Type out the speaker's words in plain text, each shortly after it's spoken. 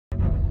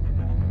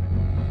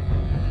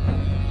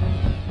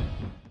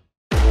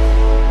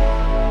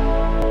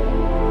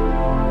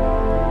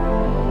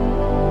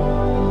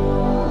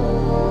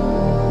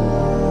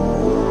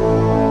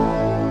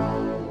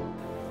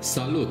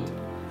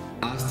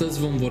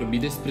vorbi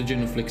despre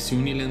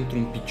genuflexiunile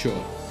într-un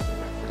picior.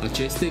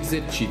 Acest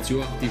exercițiu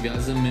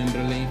activează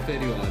membrele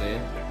inferioare,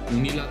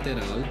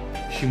 unilateral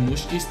și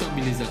mușchii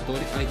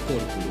stabilizatori ai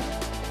corpului.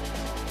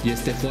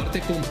 Este foarte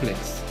complex.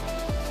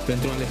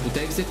 Pentru a le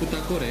putea executa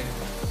corect,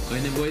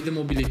 ai nevoie de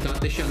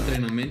mobilitate și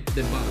antrenament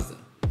de bază.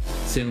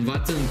 Se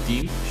învață în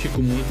timp și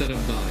cu multă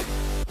răbdare.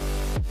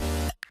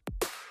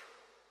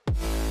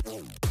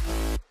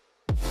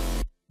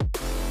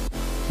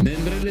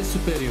 Membrele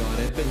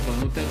superioare, pentru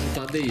a nu te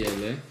ajuta de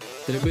ele,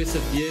 trebuie să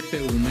fie pe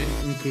umeri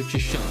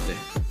încrucișate.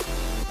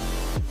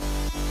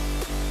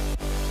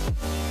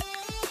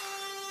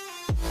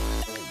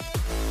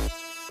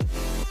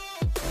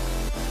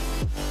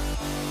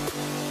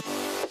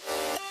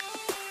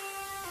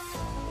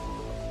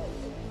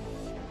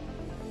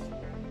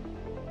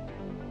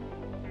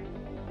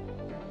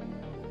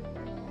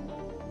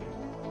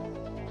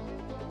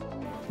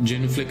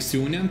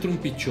 Genuflexiunea într-un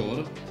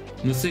picior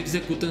nu se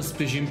execută în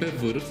sprijin pe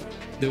vârf,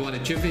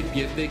 deoarece vei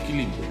pierde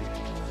echilibrul.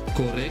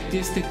 Corect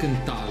este când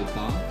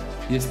talpa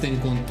este în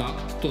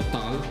contact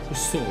total cu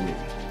solul.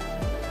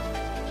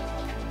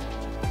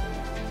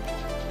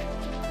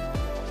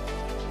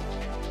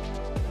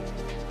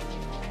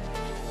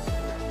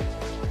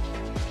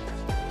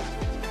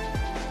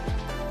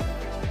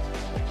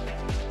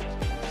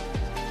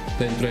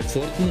 Pentru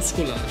efort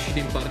muscular și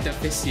din partea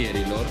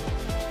fesierilor,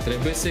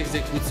 trebuie să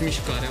execuți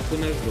mișcarea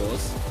până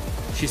jos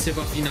și se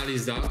va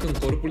finaliza când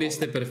corpul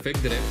este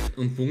perfect drept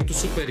în punctul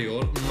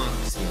superior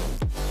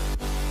maxim.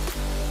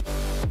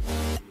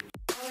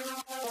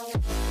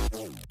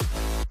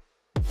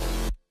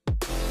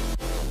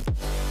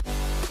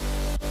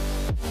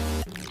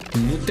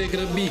 Nu te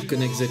grăbi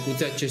când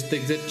execuți acest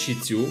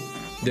exercițiu,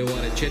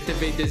 deoarece te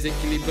vei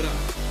dezechilibra.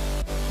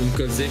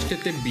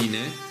 Încălzește-te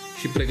bine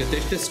și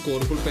pregătește-ți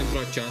corpul pentru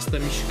această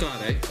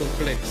mișcare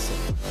complexă.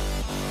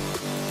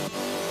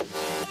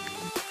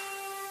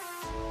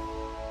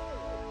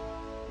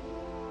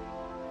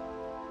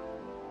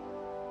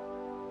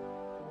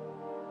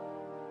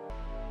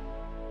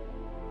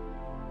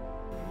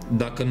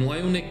 Dacă nu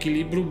ai un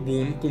echilibru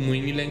bun cu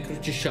mâinile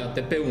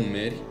încrucișate pe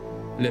umeri,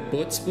 le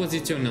poți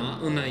poziționa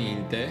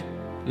înainte,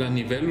 la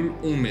nivelul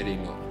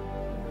umerilor.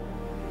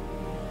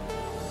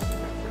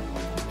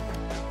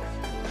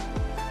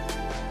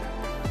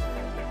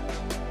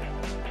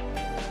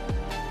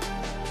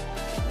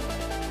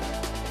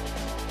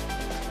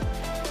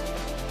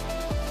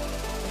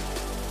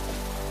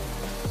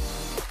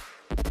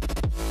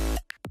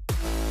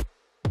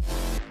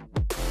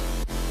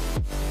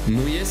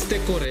 Nu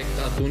este corect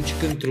atunci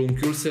când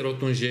trunchiul se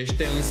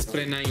rotunjește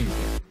înspre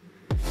înainte.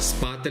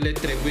 Spatele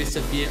trebuie să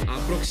fie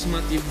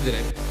aproximativ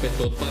drept pe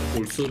tot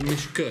parcursul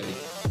mișcării.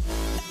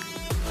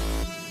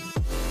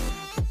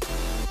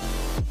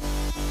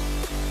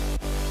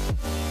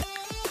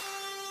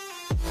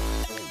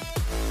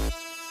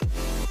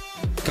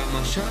 Cam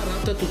așa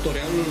arată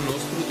tutorialul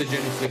nostru de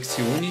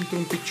genuflexiuni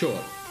într-un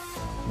picior.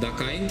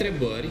 Dacă ai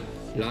întrebări,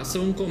 lasă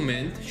un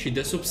coment și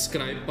dă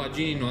subscribe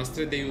paginii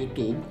noastre de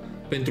YouTube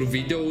pentru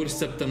videouri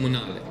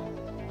săptămânale.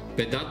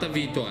 Pe data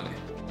viitoare!